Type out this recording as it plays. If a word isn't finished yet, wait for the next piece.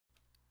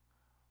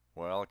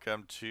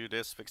Welcome to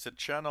this Fixit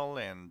channel,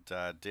 and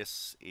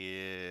this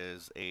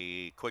is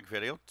a quick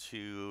video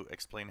to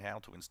explain how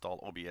to install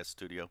OBS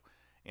Studio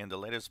in the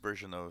latest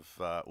version of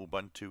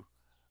Ubuntu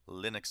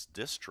Linux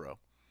distro,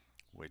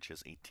 which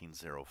is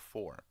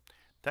 18.04.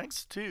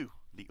 Thanks to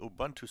the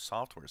Ubuntu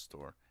software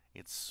store,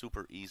 it's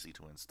super easy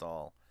to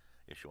install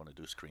if you want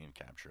to do screen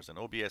captures. And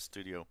OBS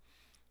Studio,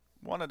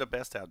 one of the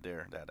best out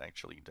there that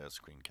actually does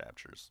screen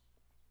captures.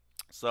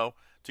 So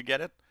to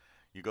get it,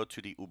 you go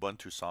to the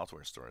Ubuntu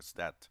software store. It's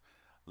that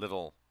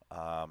little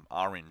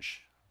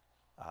orange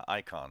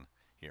icon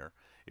here.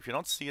 If you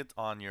don't see it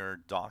on your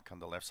dock on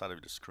the left side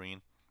of the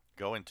screen,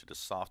 go into the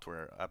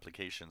software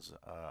applications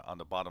on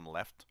the bottom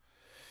left.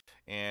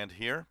 And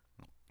here,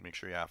 make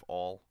sure you have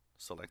all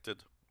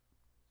selected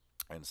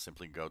and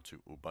simply go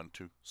to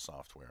Ubuntu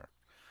software.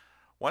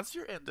 Once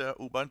you're in the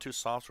Ubuntu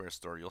software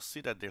store, you'll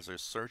see that there's a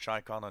search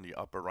icon on the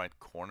upper right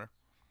corner.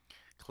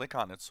 Click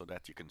on it so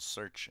that you can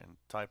search and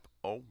type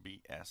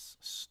OBS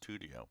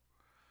Studio,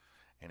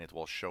 and it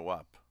will show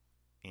up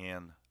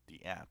in the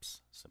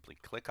apps. Simply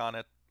click on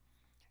it,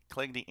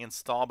 click the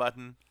install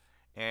button,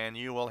 and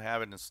you will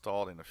have it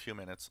installed in a few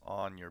minutes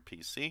on your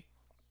PC.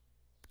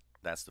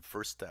 That's the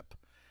first step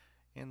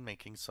in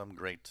making some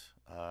great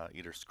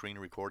either screen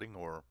recording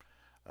or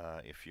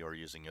if you're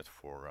using it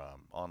for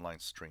online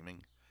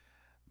streaming,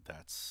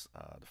 that's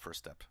the first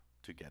step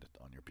to get it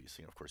on your PC.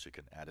 And of course, you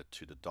can add it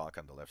to the dock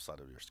on the left side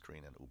of your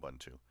screen in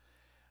Ubuntu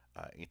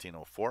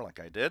 18.04 like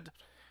I did.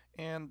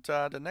 And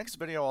the next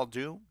video I'll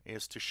do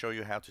is to show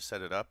you how to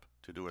set it up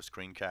to do a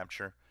screen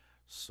capture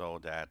so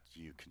that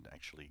you can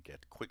actually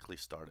get quickly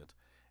started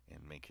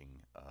in making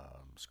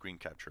screen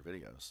capture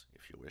videos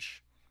if you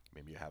wish.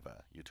 Maybe you have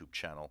a YouTube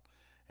channel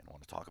and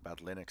want to talk about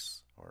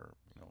Linux or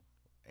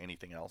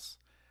anything else.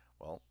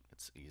 Well,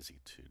 it's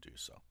easy to do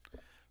so.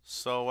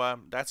 So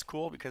that's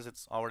cool because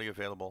it's already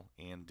available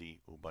in the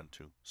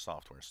Ubuntu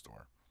software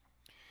store.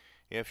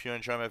 If you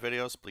enjoy my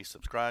videos, please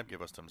subscribe,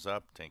 give us thumbs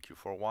up. Thank you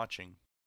for watching.